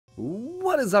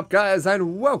What is up, guys,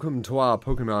 and welcome to our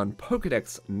Pokemon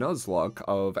Pokedex Nuzlocke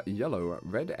of Yellow,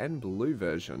 Red, and Blue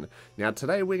version. Now,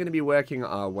 today we're going to be working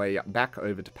our way back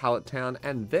over to Pallet Town,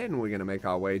 and then we're going to make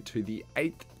our way to the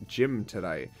 8th gym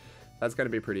today. That's going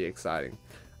to be pretty exciting.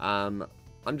 I'm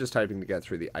just hoping to get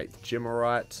through the 8th gym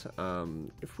alright.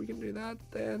 If we can do that,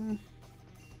 then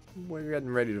we're getting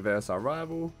ready to verse our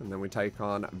rival, and then we take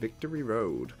on Victory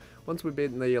Road. Once we've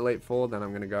beaten the Elite Four, then I'm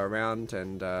going to go around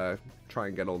and try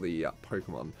and get all the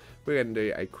Pokemon. We're going to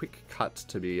do a quick cut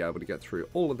to be able to get through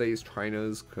all of these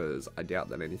trainers, because I doubt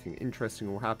that anything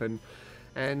interesting will happen.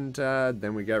 And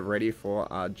then we get ready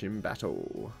for our gym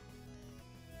battle.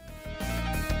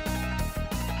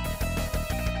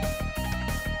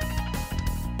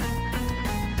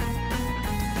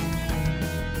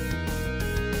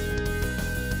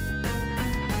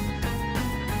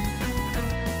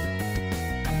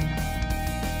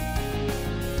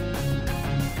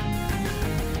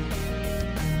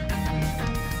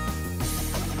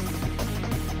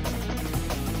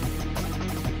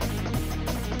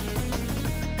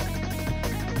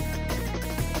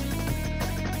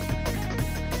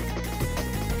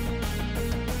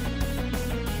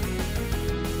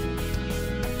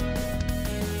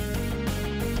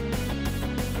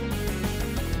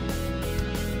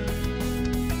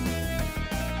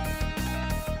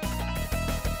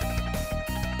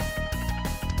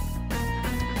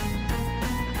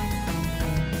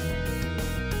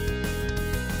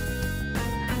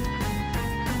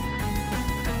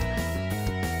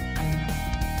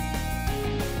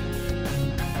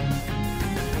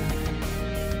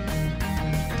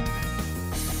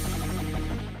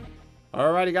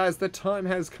 Alrighty, guys, the time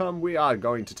has come. We are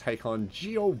going to take on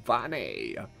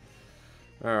Giovanni.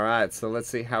 Alright, so let's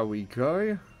see how we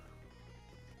go.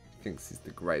 He thinks he's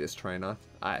the greatest trainer.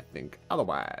 I think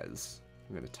otherwise.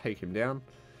 I'm going to take him down.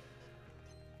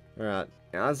 Alright,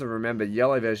 now as I remember,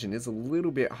 yellow version is a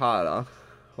little bit harder.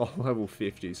 Oh, level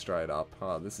 50 straight up.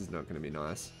 Oh, this is not going to be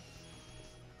nice.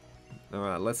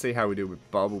 Alright, let's see how we do with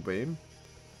Bubble Beam.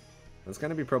 It's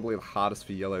going to be probably the hardest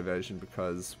for yellow version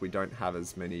because we don't have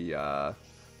as many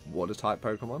water type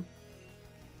Pokemon.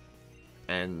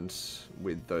 And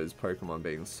with those Pokemon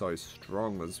being so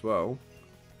strong as well,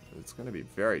 it's going to be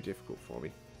very difficult for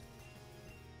me.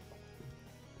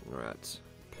 Alright,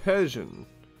 Persian.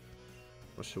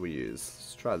 What should we use?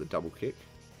 Let's try the double kick.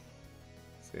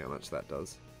 See how much that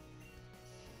does.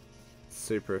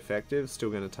 Super effective. Still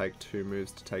going to take 2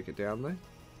 moves to take it down though.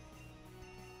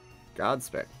 Guard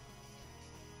Spec.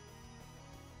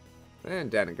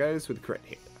 And down it goes with a crit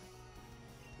hit.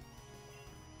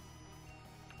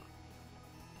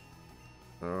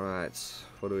 Alright,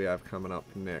 what do we have coming up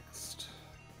next?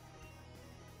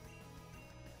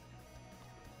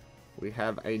 We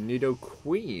have a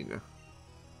Nidoqueen.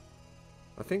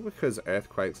 I think because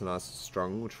Earthquake's nice and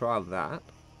strong, we'll try that.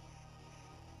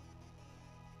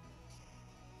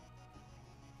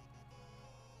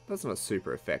 That's not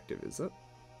super effective, is it?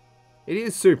 It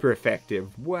is super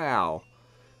effective! Wow!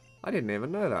 I didn't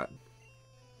even know that.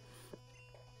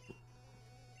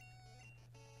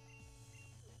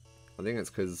 I think it's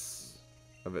because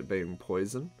of it being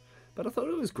poison. But I thought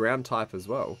it was ground type as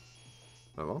well.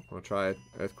 Oh well, I'll try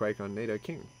Earthquake on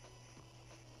Nidoking.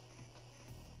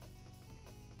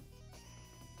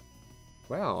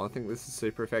 Wow, I think this is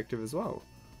super effective as well.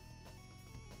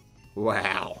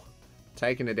 Wow.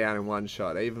 Taking it down in one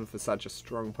shot, even for such a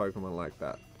strong Pokemon like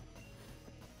that.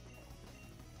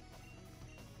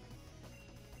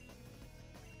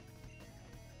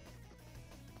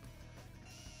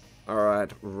 Alright,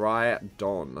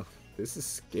 Rhydon. This is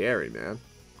scary, man.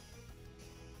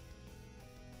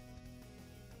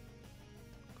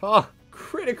 Oh,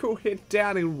 critical hit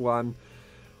down in one.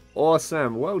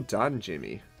 Awesome. Well done,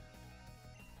 Jimmy.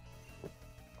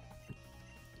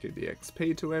 Give the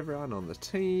XP to everyone on the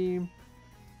team.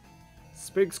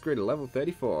 Spook Screw to level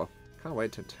 34. Can't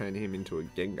wait to turn him into a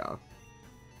Gengar.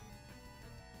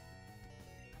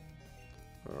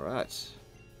 Alright.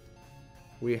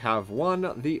 We have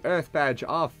won the Earth Badge,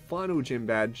 our final gym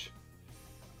badge.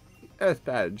 The Earth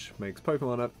Badge makes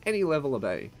Pokemon of any level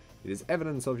obey. It is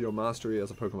evidence of your mastery as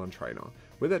a Pokemon trainer.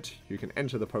 With it, you can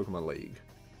enter the Pokemon League.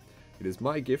 It is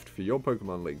my gift for your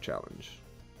Pokemon League challenge.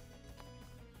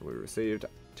 We received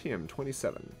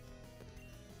TM27.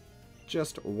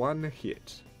 Just one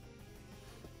hit.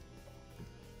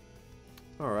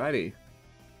 Alrighty.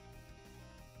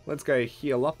 Let's go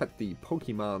heal up at the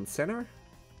Pokemon Center.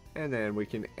 And then we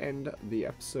can end the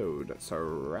episode. So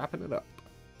wrapping it up.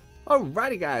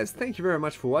 Alrighty guys, thank you very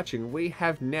much for watching. We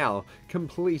have now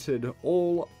completed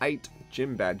all 8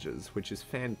 gym badges, which is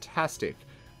fantastic.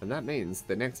 And that means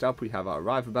that next up we have our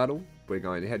rival battle. We're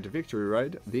going to head to Victory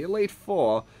Road, the Elite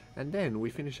Four, and then we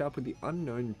finish up with the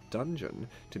Unknown Dungeon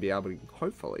to be able to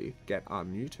hopefully get our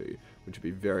Mewtwo, which would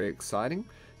be very exciting.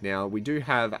 Now, we do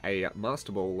have a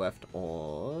Master Ball left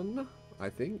on, I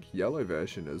think, yellow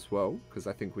version as well, because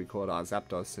I think we caught our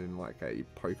Zapdos in like a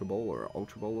Pokeball or an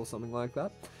Ultra Ball or something like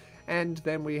that. And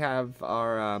then we have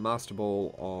our Master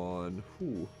Ball on,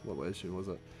 what version was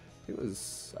it? I think it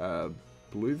was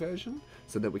blue version,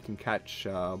 so that we can catch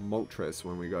Moltres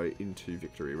when we go into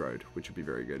Victory Road, which would be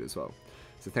very good as well.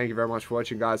 So thank you very much for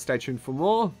watching, guys. Stay tuned for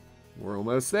more. We're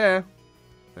almost there.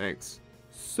 Thanks.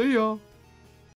 See ya.